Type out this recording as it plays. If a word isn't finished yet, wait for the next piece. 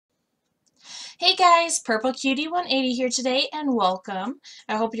Hey guys, Purple Cutie 180 here today and welcome.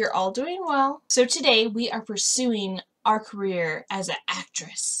 I hope you're all doing well. So today we are pursuing our career as an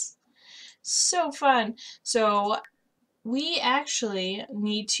actress. So fun. So we actually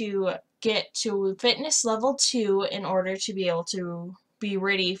need to get to fitness level 2 in order to be able to be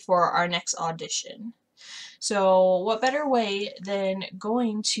ready for our next audition. So what better way than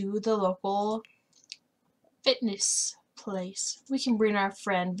going to the local fitness place? We can bring our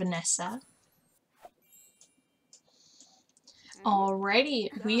friend Vanessa. Alrighty,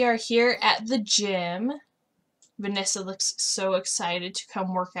 we are here at the gym. Vanessa looks so excited to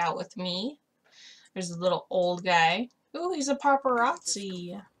come work out with me. There's a little old guy. Ooh, he's a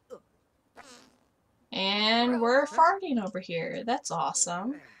paparazzi. And we're farting over here. That's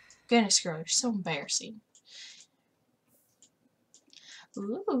awesome. Goodness, girl, you're so embarrassing.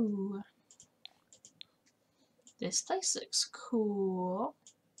 Ooh. This place looks cool.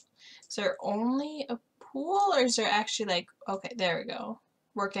 Is there only a pool, or is there actually like, okay, there we go.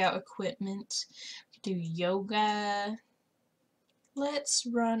 Workout equipment. Do yoga. Let's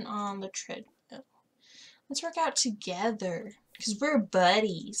run on the treadmill. Let's work out together, because we're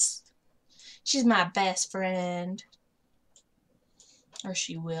buddies. She's my best friend. Or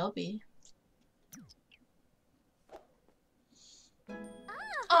she will be.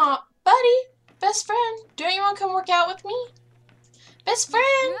 Aw, buddy! Best friend! Don't you want to come work out with me? Best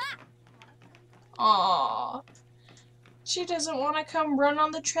friend! Aw. She doesn't want to come run on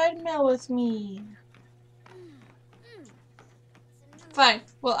the treadmill with me. Fine.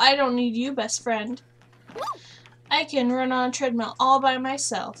 Well, I don't need you, best friend. I can run on a treadmill all by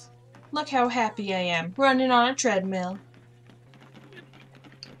myself. Look how happy I am, running on a treadmill.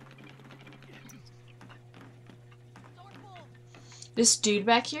 This dude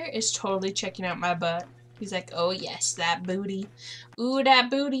back here is totally checking out my butt. He's like, oh yes, that booty. Ooh,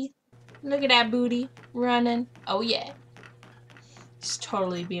 that booty. Look at that booty. Running. Oh yeah. He's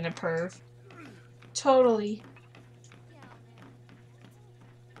totally being a perv. Totally.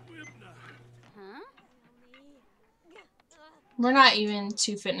 We're not even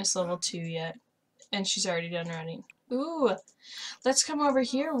to fitness level 2 yet. And she's already done running. Ooh. Let's come over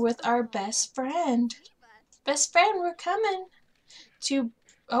here with our best friend. Best friend, we're coming to...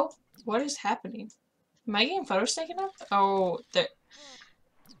 Oh, what is happening? Am I getting photos taken of? Oh, there...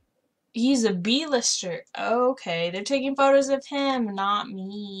 He's a B-lister. Okay, they're taking photos of him, not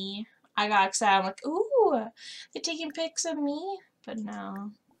me. I got excited. I'm like, ooh, they're taking pics of me? But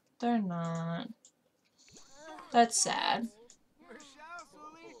no, they're not. That's sad.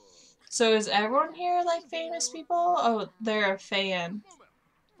 So is everyone here like famous people? Oh, they're a fan.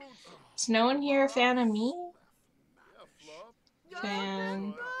 Is no one here a fan of me?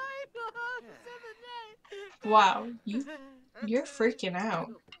 Fan. Wow, you're freaking out.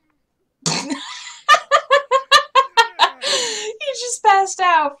 He just passed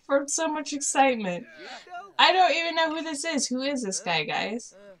out from so much excitement. I don't even know who this is. Who is this guy,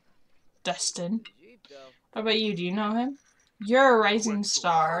 guys? Dustin. What about you? Do you know him? You're a rising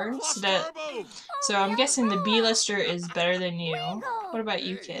star, so I'm guessing the B-lister is better than you. What about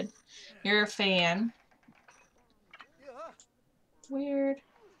you, kid? You're a fan. Weird.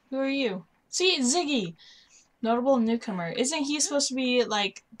 Who are you? See, Ziggy! Notable newcomer. Isn't he supposed to be,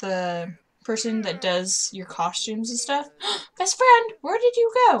 like, the person that does your costumes and stuff? Best friend! Where did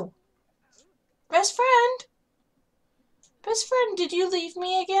you go? Best friend! Best friend, did you leave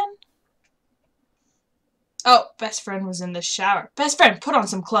me again? Oh, best friend was in the shower. Best friend, put on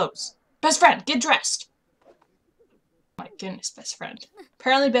some clothes. Best friend, get dressed. My goodness, best friend.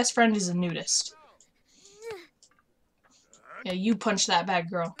 Apparently best friend is a nudist. Yeah, you punch that bad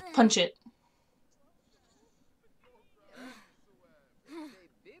girl. Punch it.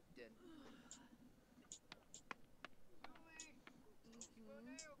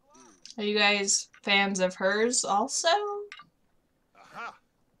 Are you guys fans of hers also?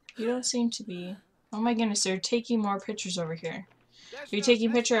 You don't seem to be. Oh my goodness, they're taking more pictures over here. Are you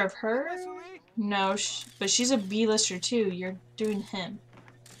taking a picture of her? No, but she's a B-lister too. You're doing him.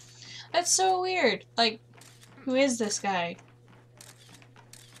 That's so weird. Like, who is this guy?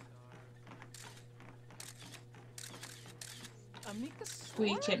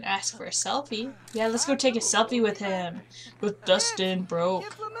 We can ask for a selfie. Yeah, let's go take a selfie with him. With Dustin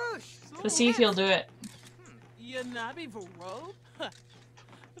Broke. Let's see if he'll do it.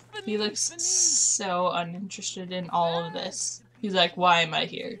 He looks so uninterested in all of this. He's like, why am I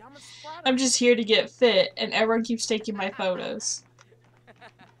here? I'm just here to get fit, and everyone keeps taking my photos.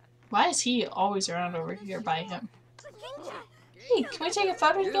 Why is he always around over here by him? Hey, can we take a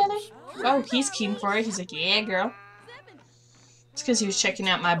photo together? Oh, he's keen for it. He's like, yeah, girl. It's because he was checking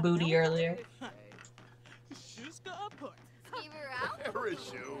out my booty earlier.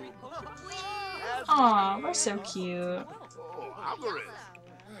 Aw, we're so cute.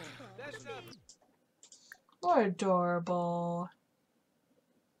 We're adorable.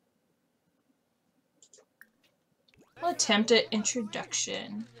 We'll attempt an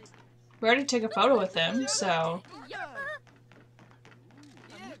introduction. We already took a photo with him, so...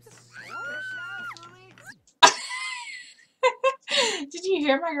 Did you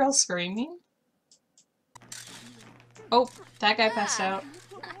hear my girl screaming? Oh, that guy passed out.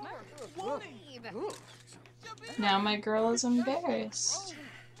 Now my girl is embarrassed.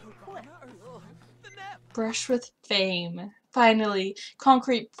 Brush with fame. Finally,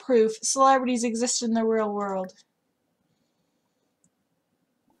 concrete proof celebrities exist in the real world.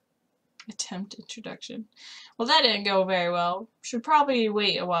 Attempt introduction. Well, that didn't go very well. Should probably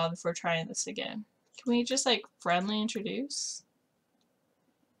wait a while before trying this again. Can we just, like, friendly introduce?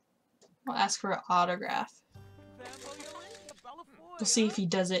 We'll ask for an autograph. We'll see if he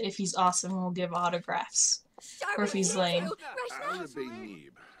does it. If he's awesome, we'll give autographs. Or if he's lame.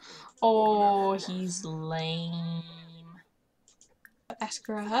 Oh, he's lame. Ask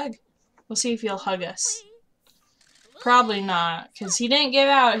for a hug. We'll see if he'll hug us. Probably not, because he didn't give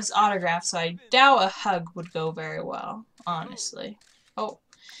out his autograph, so I doubt a hug would go very well, honestly. Oh,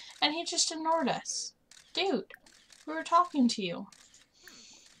 and he just ignored us. Dude, we were talking to you.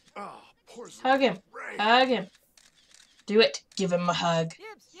 Hug him. Hug him. Do it. Give him a hug.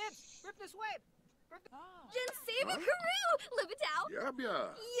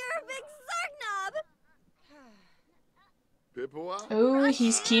 Oh,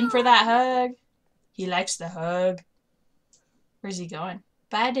 he's keen for that hug. He likes the hug. Where's he going?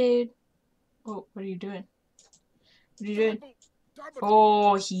 Bye, dude. Oh, what are you doing? What are you doing?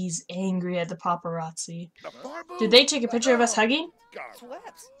 Oh, he's angry at the paparazzi. Did they take a picture of us hugging?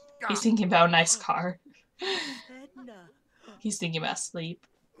 He's thinking about a nice car. He's thinking about sleep.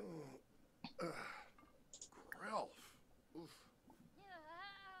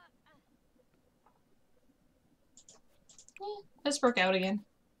 Let's work out again.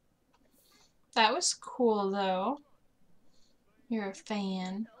 That was cool, though. You're a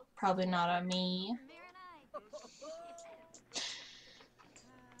fan. Probably not a me.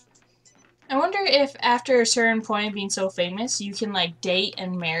 I wonder if after a certain point of being so famous, you can, like, date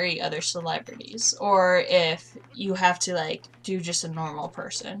and marry other celebrities. Or if you have to, like, do just a normal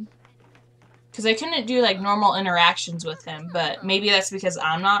person. Because I couldn't do, like, normal interactions with him, but maybe that's because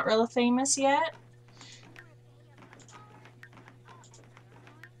I'm not really famous yet.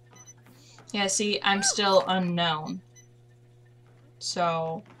 Yeah, see, I'm still unknown.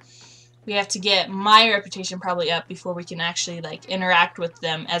 So, we have to get my reputation probably up before we can actually, like, interact with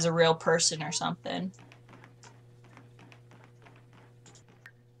them as a real person or something.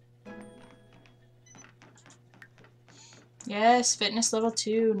 Yes, fitness level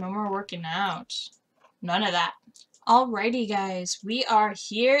 2. No more working out. None of that. Alrighty, guys. We are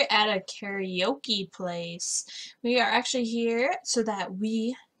here at a karaoke place. We are actually here so that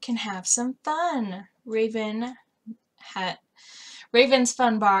we can have some fun. Raven's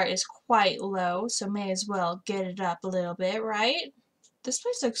fun bar is quite low, so may as well get it up a little bit, right? This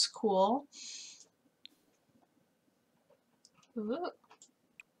place looks cool. Ooh.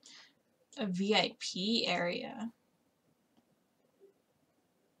 A VIP area.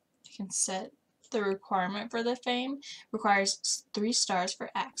 You can set the requirement for the fame. Requires 3 stars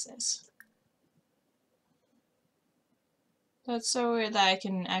for access. That's so weird that I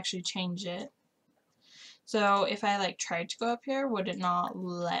can actually change it. So if I like tried to go up here, would it not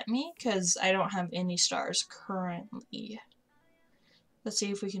let me? Because I don't have any stars currently. Let's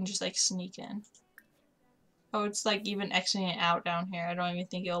see if we can just like sneak in. Oh, it's like even exiting it out down here. I don't even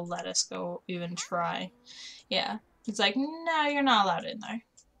think it'll let us go even try. Yeah. It's like, no, you're not allowed in there.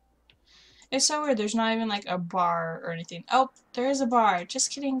 It's so weird. There's not even like a bar or anything. Oh, there is a bar.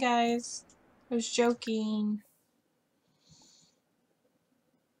 Just kidding, guys. I was joking.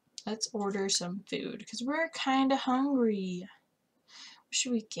 Let's order some food because we're kind of hungry. What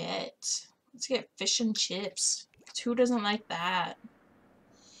should we get? Let's get fish and chips. Who doesn't like that?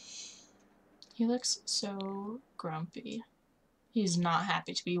 He looks so grumpy. He's not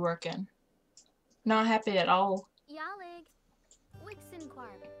happy to be working. Not happy at all.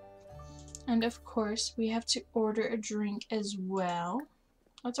 And of course, we have to order a drink as well.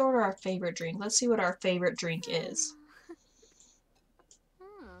 Let's order our favorite drink. Let's see what our favorite drink is.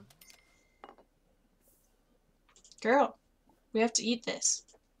 Girl, we have to eat this.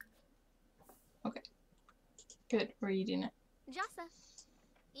 Okay. Good, we're eating it.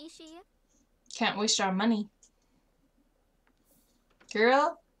 Can't waste our money.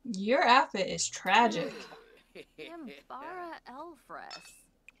 Girl, your outfit is tragic.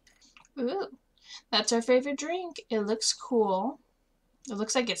 Ooh, that's our favorite drink. It looks cool. It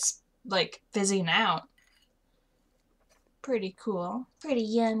looks like it's, like, fizzing out. Pretty cool. Pretty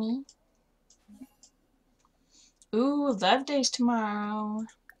yummy. Ooh, love day's tomorrow.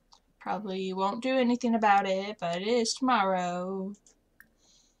 Probably won't do anything about it, but it is tomorrow.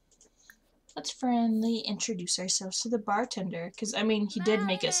 Let's friendly introduce ourselves to the bartender, because, I mean, he did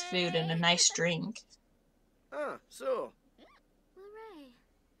make us food and a nice drink. So.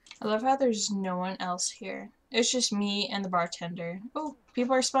 I love how there's no one else here. It's just me and the bartender. Oh,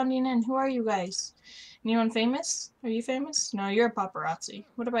 people are spawning in. Who are you guys? Anyone famous? Are you famous? No, you're a paparazzi.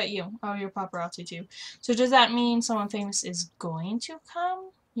 What about you? Oh, you're a paparazzi too. So does that mean someone famous is going to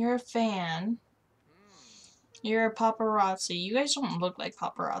come? You're a fan. You're a paparazzi. You guys don't look like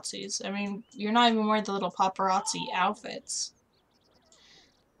paparazzis. I mean, you're not even wearing the little paparazzi outfits.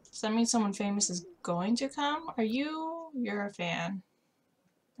 Does that mean someone famous is going to come? Are you? You're a fan.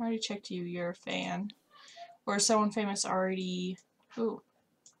 I already checked you. You're a fan. Or is someone famous already... Ooh.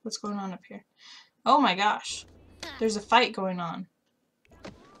 What's going on up here? Oh my gosh. There's a fight going on.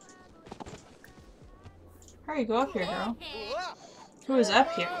 Hurry, go up here, girl. Who is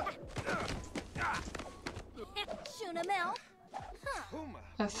up here?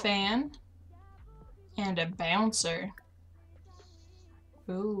 A fan and a bouncer.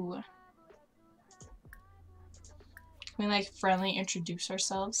 Ooh. Can we like friendly introduce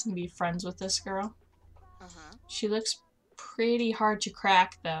ourselves and be friends with this girl? She looks pretty hard to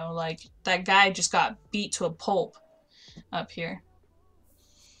crack though. Like that guy just got beat to a pulp up here.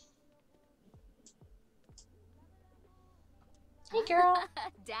 Hey girl.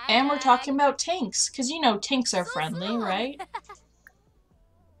 And we're talking about tanks, because you know tanks are friendly, right?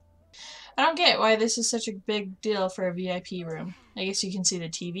 I don't get why this is such a big deal for a VIP room. I guess you can see the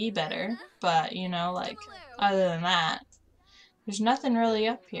TV better, but you know, like, other than that, there's nothing really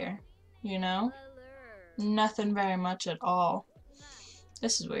up here, you know? Nothing very much at all.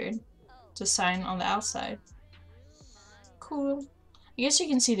 This is weird. It's a sign on the outside. Cool. I guess you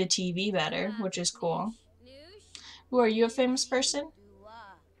can see the TV better, which is cool. Ooh, are you a famous person?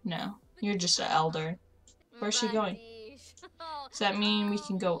 No, you're just an elder. Where's she going? Does that mean we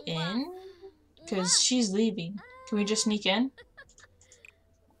can go in? Because she's leaving. Can we just sneak in?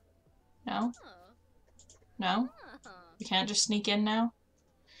 No? No? We can't just sneak in now?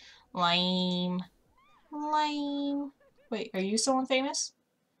 Lame. Lame. Wait, are you someone famous?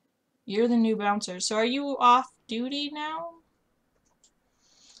 You're the new bouncer. So are you off duty now?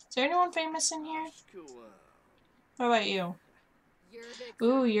 Is there anyone famous in here? What about you?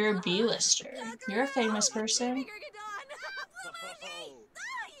 Ooh, you're a B-lister. You're a famous person.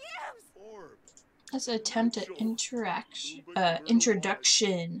 Let's attempt an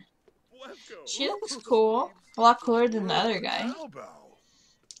introduction. She looks cool. A lot cooler than the other guy.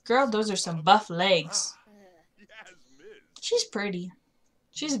 Girl, those are some buff legs. She's pretty.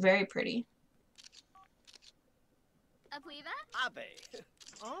 She's very pretty.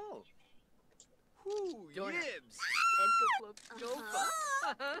 Oh.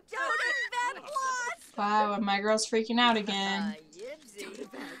 Wow, and my girl's freaking out again.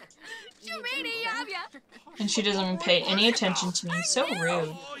 And she doesn't even pay any attention to me. So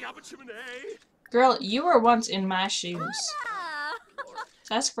rude. Girl, you were once in my shoes.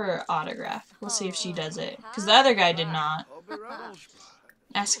 Let's ask for her autograph. We'll see if she does it. Because the other guy did not.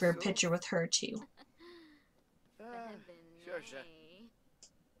 Ask for a picture with her too.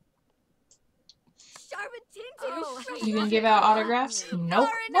 You gonna give out autographs? Nope.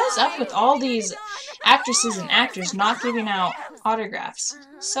 What's up with all these actresses and actors not giving out autographs?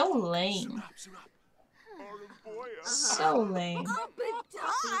 So lame. So lame.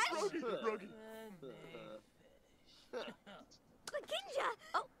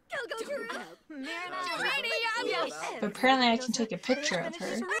 But apparently I can take a picture of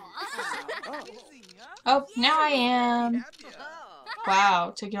her. Oh, now I am.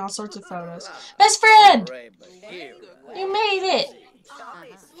 Wow, taking all sorts of photos. Best friend! You made it!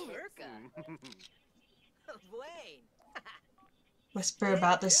 Whisper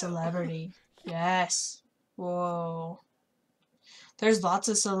about the celebrity. Yes. Whoa. There's lots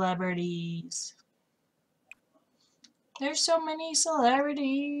of celebrities. There's so many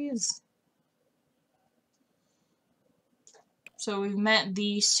celebrities. So we've met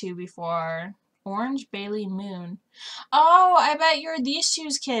these two before. Orange, Bailey, Moon. Oh, I bet you're these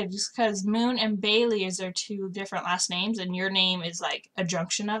two's kids, because Moon and Bailey is their two different last names, and your name is like a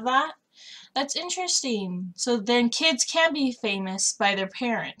junction of that. That's interesting. So then kids can be famous by their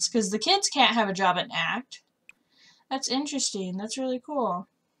parents, because the kids can't have a job and act. That's interesting. That's really cool.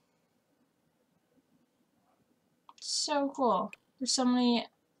 So cool. There's so many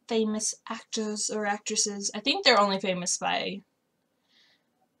famous actors or actresses. I think they're only famous by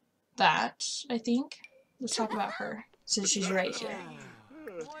that, I think. Let's talk about her, since she's right here.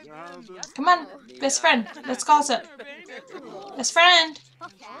 Come on, best friend. Let's gossip. Best friend.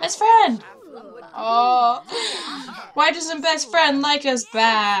 Best friend. Oh, why doesn't best friend like us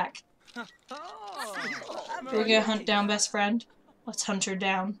back? We're gonna hunt down best friend. Let's hunt her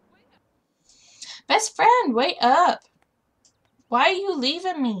down. Best friend, wait up. Why are you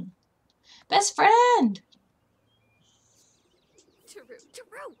leaving me? Best friend.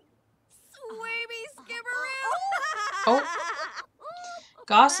 Oh,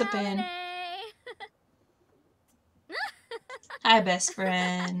 gossiping. Hi, best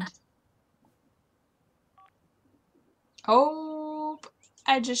friend. Oh,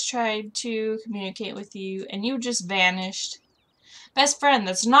 I just tried to communicate with you and you just vanished. Best friend,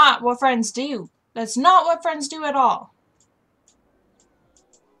 that's not what friends do. That's not what friends do at all.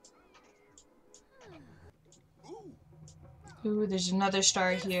 Ooh, there's another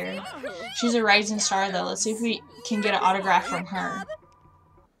star here. She's a rising star though. Let's see if we can get an autograph from her.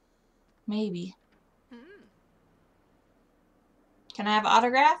 Maybe. Can I have an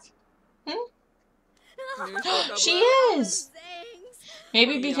autograph? She is!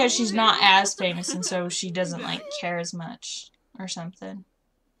 Maybe because she's not as famous and so she doesn't like care as much or something.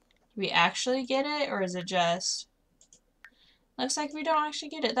 Do we actually get it or is it just... Looks like we don't actually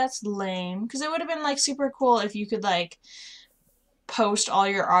get it. That's lame. Because it would have been like super cool if you could like post all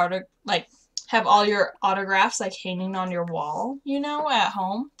your have all your autographs like hanging on your wall, you know, at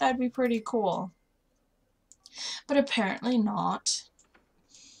home. That'd be pretty cool. But apparently not.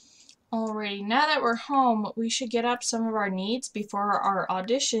 Alrighty, now that we're home, we should get up some of our needs before our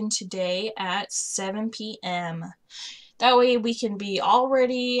audition today at 7 p.m. That way we can be all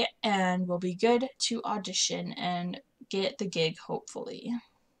ready and we'll be good to audition and get the gig, hopefully.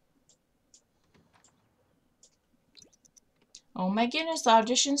 Oh my goodness, the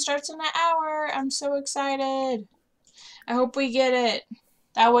audition starts in an hour. I'm so excited. I hope we get it.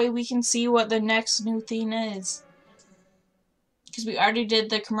 That way we can see what the next new theme is. Because we already did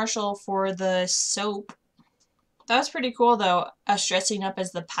the commercial for the soap. That was pretty cool though, us dressing up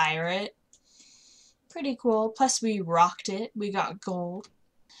as the pirate. Pretty cool. Plus we rocked it. We got gold.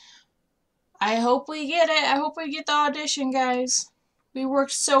 I hope we get it. I hope we get the audition, guys. We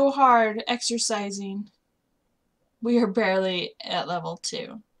worked so hard exercising. We are barely at level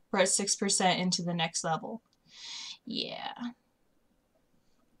 2. We're at 6% into the next level. Yeah.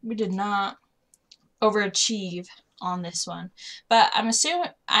 We did not overachieve on this one. But I'm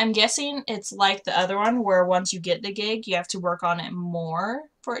guessing it's like the other one where once you get the gig, you have to work on it more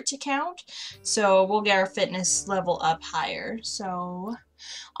for it to count. So we'll get our fitness level up higher. So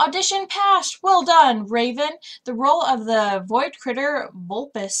audition passed. Well done, Raven. The role of the void critter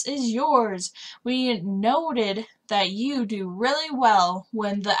Vulpus is yours. We noted that you do really well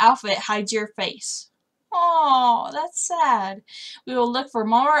when the outfit hides your face. Oh, that's sad. We will look for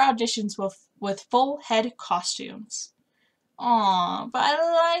more auditions with full head costumes. Aw, but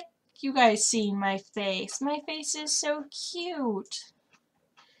I like you guys seeing my face. My face is so cute.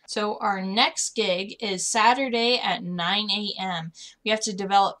 So our next gig is Saturday at 9 a.m. We have to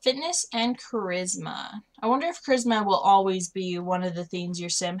develop fitness and charisma. I wonder if charisma will always be one of the things your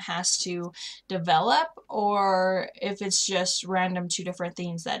sim has to develop or if it's just random 2 different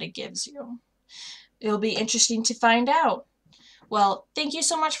things that it gives you. It'll be interesting to find out. Well, thank you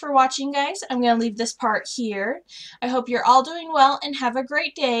so much for watching, guys. I'm going to leave this part here. I hope you're all doing well and have a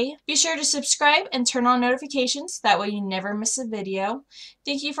great day. Be sure to subscribe and turn on notifications. That way you never miss a video.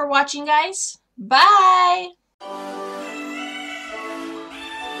 Thank you for watching, guys. Bye!